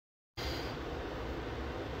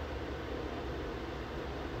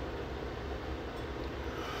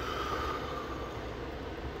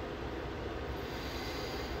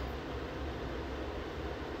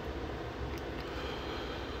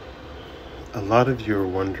lot of you are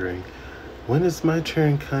wondering, when is my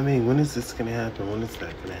turn coming? When is this going to happen? When is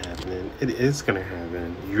that going to happen? And it is going to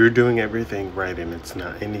happen. You're doing everything right, and it's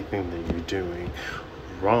not anything that you're doing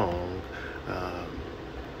wrong,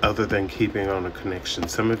 other than keeping on a connection.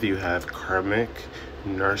 Some of you have karmic,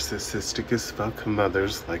 narcissistic as fuck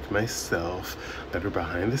mothers like myself that are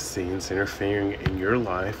behind the scenes interfering in your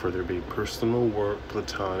life, whether it be personal, work,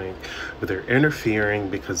 platonic, but they're interfering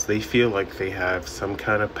because they feel like they have some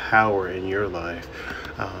kind of power in your life,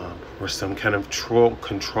 or some kind of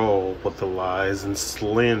control with the lies and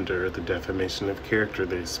slander, the defamation of character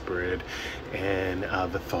they spread, and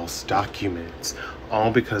the false documents, all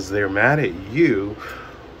because they're mad at you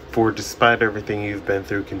for, despite everything you've been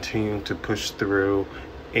through, continuing to push through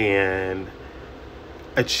and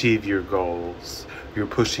achieve your goals. You're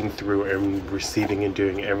pushing through and receiving and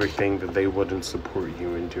doing everything that they wouldn't support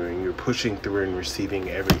you in doing. You're pushing through and receiving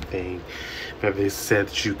everything that they said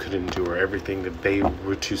that you couldn't do, or everything that they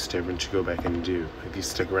were too stubborn to go back and do. If you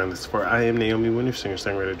stick around this far, I am Naomi Winter, singer,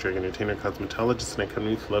 songwriter, drag entertainer, cosmetologist, and I come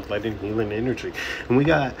with love, light, and healing energy. And we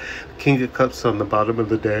got King of Cups on the bottom of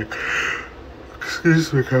the deck.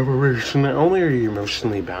 Excuse me, confirmation. Not only are you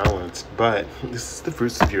emotionally balanced, but this is the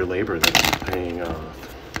fruits of your labor that's paying off.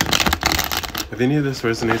 If any of this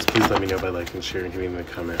resonates, please let me know by liking, sharing, hitting the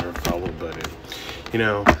comment or follow button. You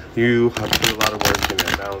know, you have put a lot of work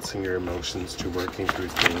into balancing your emotions to working through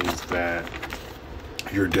things that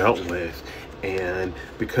you're dealt with. And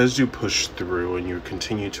because you push through and you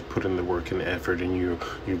continue to put in the work and effort, and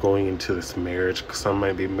you're going into this marriage, some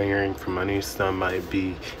might be marrying for money, some might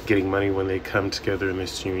be getting money when they come together in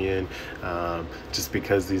this union, just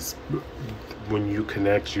because when you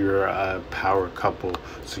connect, you're a power couple.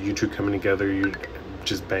 So you two coming together, you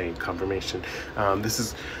just bang, confirmation. This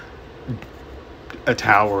is a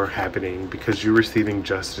tower happening because you're receiving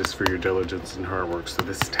justice for your diligence and hard work. So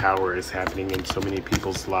this tower is happening in so many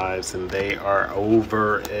people's lives, and they are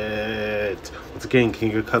over it. Once again,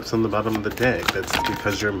 King of Cups on the bottom of the deck. That's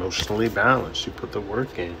because you're emotionally balanced. You put the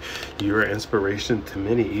work in. You're an inspiration to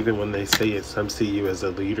many, even when they say it. Some see you as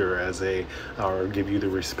a leader, or give you the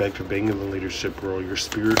respect of being in the leadership role. Your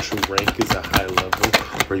spiritual rank is a high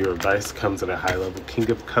level, or your advice comes at a high level.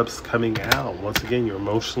 King of Cups coming out. Once again, you're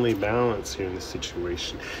emotionally balanced here in this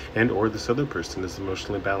situation, and or this other person is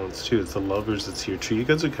emotionally balanced too. It's the lovers that's here too. You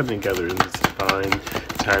guys are coming together in this divine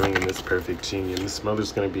timing and this perfect union. This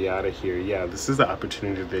mother's going to be out of here. Yeah, this is the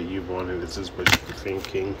opportunity that you've wanted. This is what you're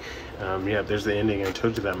thinking. Yeah, there's the ending. I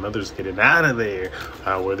told you that mother's getting out of there,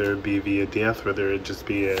 whether it be via death, whether it just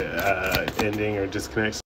be a ending or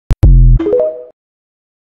disconnection.